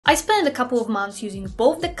I spent a couple of months using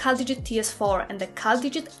both the CalDigit TS4 and the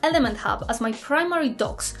CalDigit Element Hub as my primary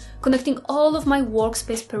docks, connecting all of my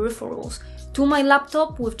workspace peripherals to my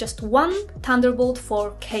laptop with just one Thunderbolt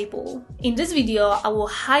 4 cable. In this video, I will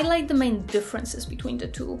highlight the main differences between the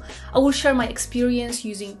two. I will share my experience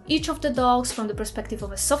using each of the docks from the perspective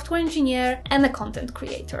of a software engineer and a content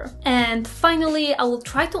creator. And finally, I will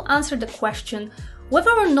try to answer the question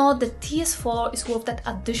whether or not the TS4 is worth that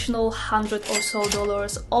additional $100 or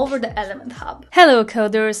so over the Element Hub. Hello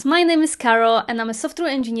coders, my name is Caro and I'm a software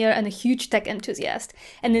engineer and a huge tech enthusiast.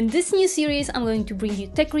 And in this new series I'm going to bring you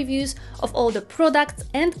tech reviews of all the products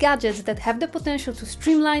and gadgets that have the potential to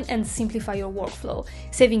streamline and simplify your workflow,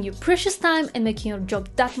 saving you precious time and making your job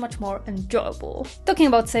that much more enjoyable. Talking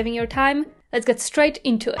about saving your time, let's get straight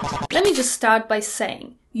into it. Let me just start by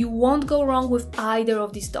saying, you won't go wrong with either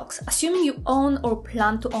of these docks, assuming you own or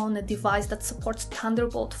plan to own a device that supports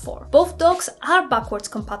Thunderbolt 4. Both docks are backwards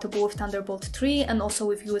compatible with Thunderbolt 3 and also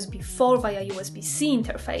with USB 4 via USB-C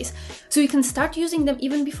interface, so you can start using them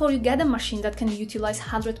even before you get a machine that can utilize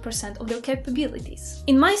 100% of their capabilities.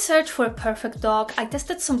 In my search for a perfect dock, I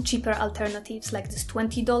tested some cheaper alternatives like this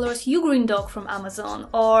 $20 Ugreen dock from Amazon,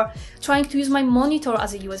 or trying to use my monitor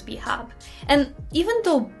as a USB hub. And even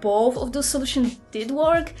though both of those solutions did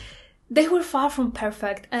work, they were far from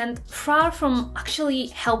perfect and far from actually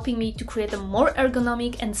helping me to create a more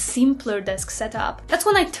ergonomic and simpler desk setup. That's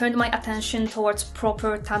when I turned my attention towards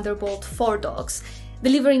proper Thunderbolt 4 docks,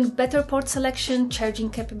 delivering better port selection,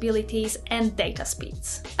 charging capabilities, and data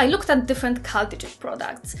speeds. I looked at different CalDigit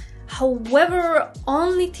products. However,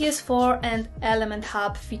 only TS4 and Element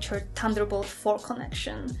Hub featured Thunderbolt 4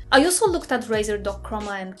 connection. I also looked at Razer Dock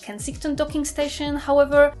Chroma and Kensington docking station,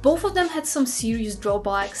 however, both of them had some serious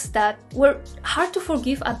drawbacks that were hard to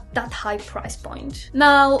forgive at that high price point.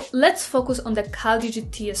 Now, let's focus on the CalDigit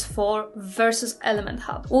TS4 versus Element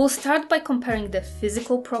Hub. We'll start by comparing the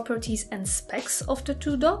physical properties and specs of the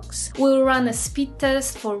two docks. We'll run a speed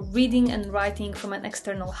test for reading and writing from an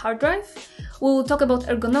external hard drive. We'll talk about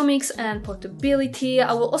ergonomics and portability.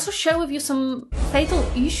 I will also share with you some fatal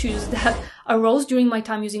issues that arose during my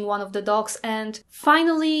time using one of the docks, and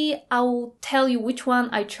finally I will tell you which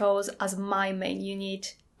one I chose as my main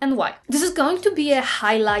unit and why. This is going to be a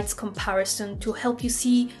highlights comparison to help you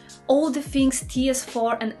see all the things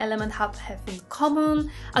TS4 and Element Hub have in common,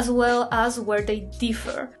 as well as where they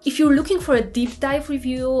differ. If you're looking for a deep dive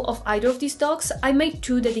review of either of these docks, I made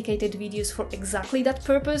 2 dedicated videos for exactly that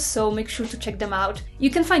purpose, so make sure to check them out. You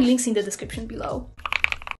can find links in the description below.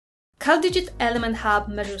 CalDigit Element Hub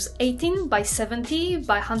measures 18 by 70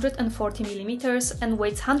 by 140 mm and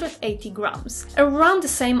weighs 180 grams, around the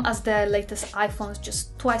same as the latest iPhones,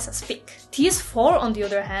 just twice as thick. TS4, on the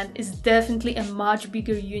other hand, is definitely a much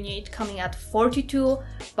bigger unit, coming at 42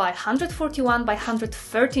 by 141 by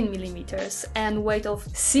 113 mm and weight of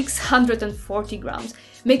 640 grams,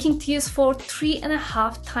 making TS4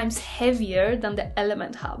 3.5 times heavier than the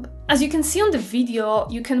Element Hub. As you can see on the video,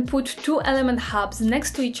 you can put 2 Element Hubs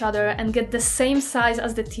next to each other and get the same size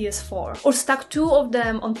as the TS4, or stack 2 of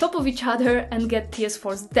them on top of each other and get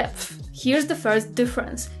TS4's depth. Here's the first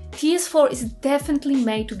difference. TS4 is definitely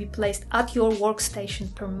made to be placed at your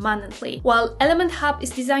workstation permanently, while Element Hub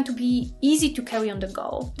is designed to be easy to carry on the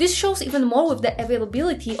go. This shows even more with the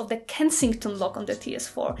availability of the Kensington lock on the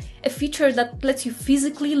TS4, a feature that lets you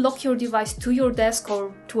physically lock your device to your desk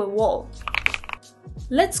or to a wall.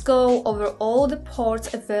 Let's go over all the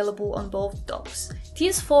ports available on both docks.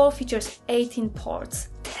 TS4 features 18 ports,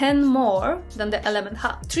 10 more than the Element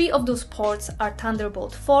Hub. 3 of those ports are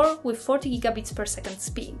Thunderbolt 4 with 40 gigabits per second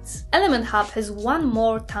speeds. Element Hub has 1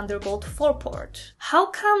 more Thunderbolt 4 port. How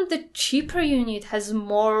come the cheaper unit has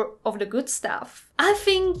more of the good stuff? I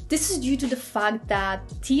think this is due to the fact that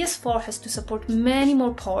TS4 has to support many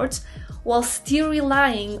more ports while still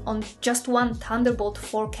relying on just one Thunderbolt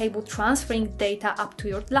 4 cable transferring data up to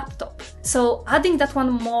your laptop. So adding that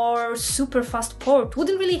one more super fast port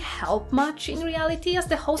wouldn't really help much in reality, as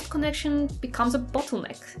the host connection becomes a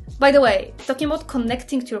bottleneck. By the way, talking about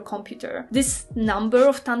connecting to your computer, this number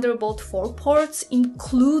of Thunderbolt 4 ports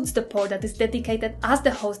includes the port that is dedicated as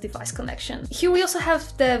the host device connection. Here we also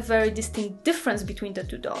have the very distinct difference between the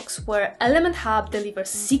two docks, where Element Hub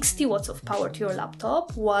delivers 60 watts of power to your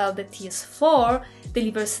laptop, while the TS4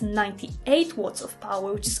 delivers 98 watts of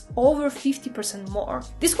power, which is over 50% more.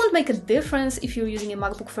 This won't make a difference if you're using a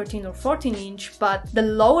MacBook 13 or 14 inch, but the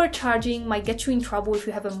lower charging might get you in trouble if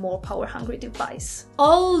you have a more power-hungry device.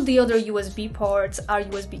 All the other USB ports are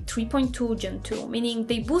USB 3.2 Gen 2, meaning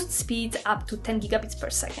they boost speeds up to 10 gigabits per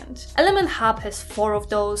second. Element Hub has 4 of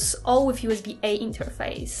those, all with USB-A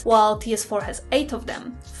interface, while TS4 has 8 of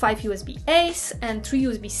them, 5 USB-As and 3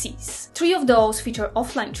 USB-Cs. 3 of those feature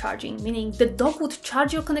offline charging, meaning the dock would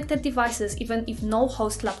charge your connected devices even if no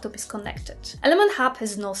host laptop is connected. Element Hub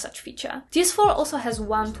has no such feature. TS4 also has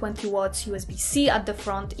 120 watts USB-C at the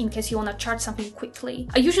front in case you want to charge something quickly.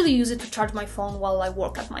 I usually use it to charge my phone while I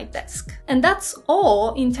work at my desk. And that's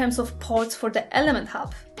all in terms of ports for the Element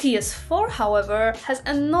Hub. TS4, however, has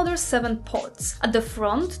another 7 ports. At the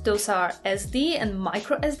front, those are SD and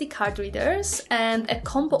micro SD card readers and a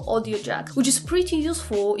combo audio jack, which is pretty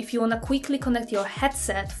useful if you want to quickly connect your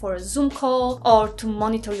headset for a Zoom call or to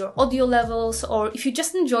monitor your audio levels, or if you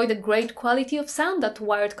just enjoy the great quality of sound that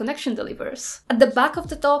wired connection delivers. At the back of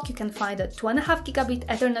the dock, you can find a 2.5 gigabit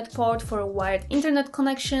Ethernet port for a wired internet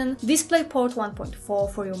connection, DisplayPort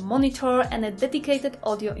 1.4 for your monitor, and a dedicated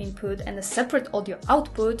audio input and a separate audio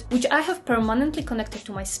output, which I have permanently connected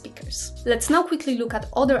to my speakers. Let's now quickly look at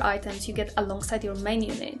other items you get alongside your main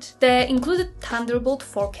unit. The included Thunderbolt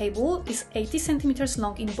 4 cable is 80 cm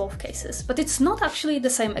long in both cases, but it's not actually the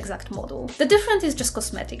same exact model. The difference is just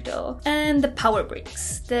cosmetic though. And the power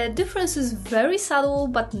bricks. The difference is very subtle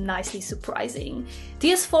but nicely surprising.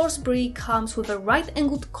 TS4's brick comes with a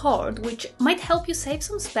right-angled cord, which might help you save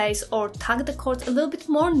some space or tuck the cord a little bit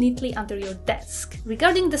more neatly under your desk.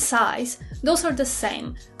 Regarding the size, those are the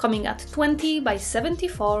same, coming at 20 by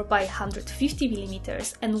 74 by 150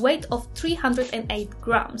 millimeters and weight of 308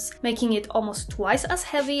 grams, making it almost twice as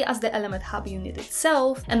heavy as the Element Hub unit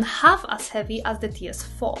itself and half as heavy as the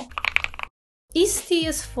TS4. Is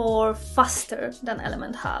TS4 faster than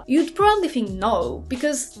Element Hub? You'd probably think no,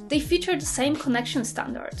 because they feature the same connection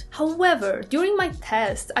standard. However, during my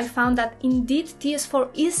test, I found that indeed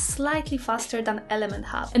TS4 is slightly faster than Element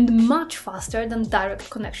Hub and much faster than direct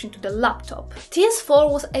connection to the laptop. TS4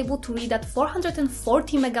 was able to read at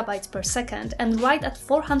 440 megabytes per second and write at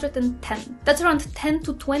 410. That's around 10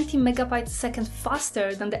 to 20 megabytes a second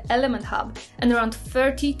faster than the Element Hub and around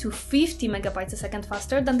 30 to 50 megabytes a second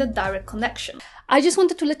faster than the direct connection. I just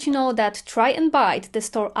wanted to let you know that Try and Byte, the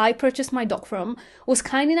store I purchased my dock from, was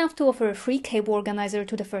kind enough to offer a free cable organizer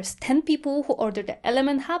to the first 10 people who ordered the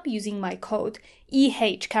Element Hub using my code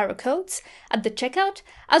EHCarocodes at the checkout,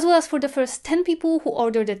 as well as for the first 10 people who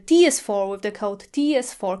ordered the TS4 with the code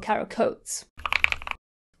TS4Carocodes.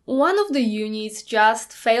 One of the units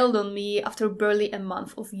just failed on me after barely a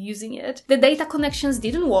month of using it. The data connections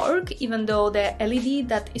didn't work, even though the LED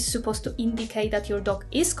that is supposed to indicate that your dock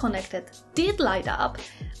is connected did light up,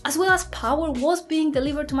 as well as power was being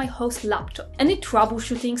delivered to my host laptop. Any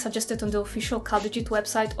troubleshooting suggested on the official CalDigit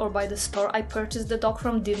website or by the store I purchased the dock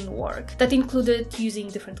from didn't work. That included using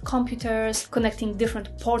different computers, connecting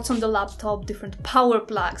different ports on the laptop, different power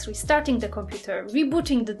plugs, restarting the computer,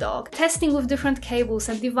 rebooting the dock, testing with different cables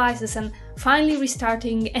and devices, and finally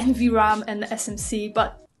restarting NVRAM and SMC,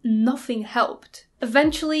 but nothing helped.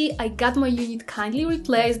 Eventually, I got my unit kindly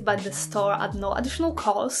replaced by the store at no additional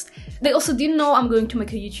cost. They also didn't know I'm going to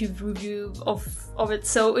make a YouTube review of it,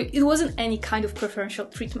 so it wasn't any kind of preferential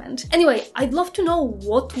treatment. Anyway, I'd love to know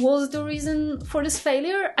what was the reason for this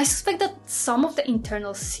failure. I suspect that some of the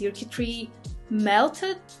internal circuitry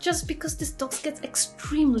melted just because this dock gets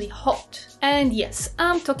extremely hot. And yes,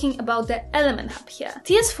 I'm talking about the Element Hub here.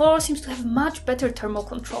 TS4 seems to have much better thermal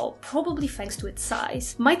control, probably thanks to its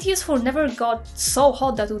size. My TS4 never got so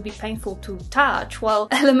hot that it would be painful to touch, while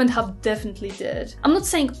Element Hub definitely did. I'm not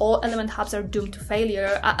saying all Element Hubs are doomed to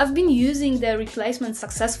failure. I've been using the replacement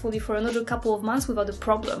successfully for another couple of months without a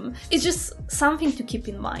problem. It's just something to keep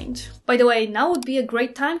in mind. By the way, now would be a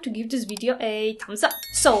great time to give this video a thumbs up.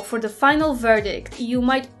 So for the final verdict, you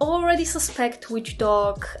might already suspect which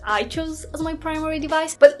dock I chose as my primary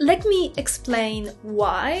device, but let me explain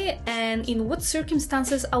why and in what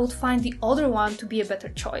circumstances I would find the other one to be a better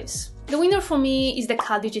choice. The winner for me is the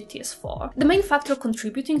CalDigit TS4. The main factor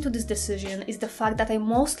contributing to this decision is the fact that I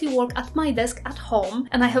mostly work at my desk at home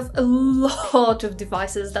and I have a lot of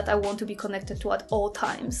devices that I want to be connected to at all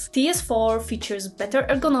times. TS4 features better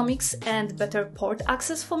ergonomics and better port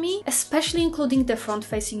access for me, especially including the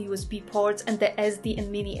front-facing USB ports and the SD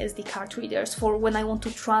and mini SD card readers for when I want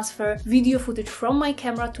to transfer video footage from my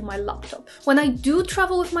camera to my laptop. When I do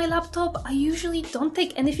travel with my laptop, I usually don't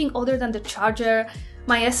take anything other than the charger,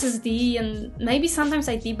 my SSD, and maybe sometimes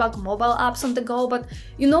I debug mobile apps on the go, but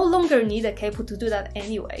you no longer need a cable to do that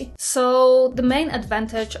anyway. So the main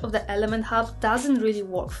advantage of the Element Hub doesn't really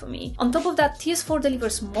work for me. On top of that, TS4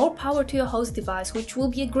 delivers more power to your host device, which will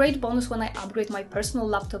be a great bonus when I upgrade my personal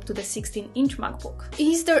laptop to the 16-inch MacBook.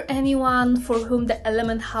 Is there anyone for whom the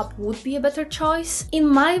Element Hub would be a better choice? In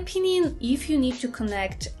my opinion, if you need to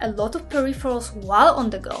connect a lot of peripherals while on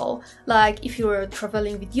the go, like if you're a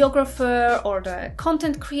traveling videographer or the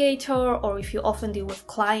content creator, or if you often deal with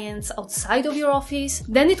clients outside of your office,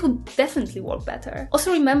 then it would definitely work better.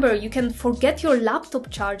 Also remember, you can forget your laptop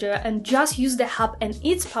charger and just use the hub and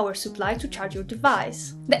its power supply to charge your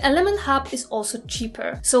device. The Element Hub is also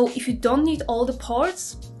cheaper, so if you don't need all the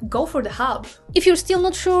ports, go for the hub. If you're still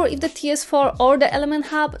not sure if the TS4 or the Element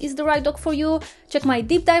Hub is the right dock for you, check my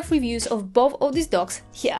deep dive reviews of both of these docks here.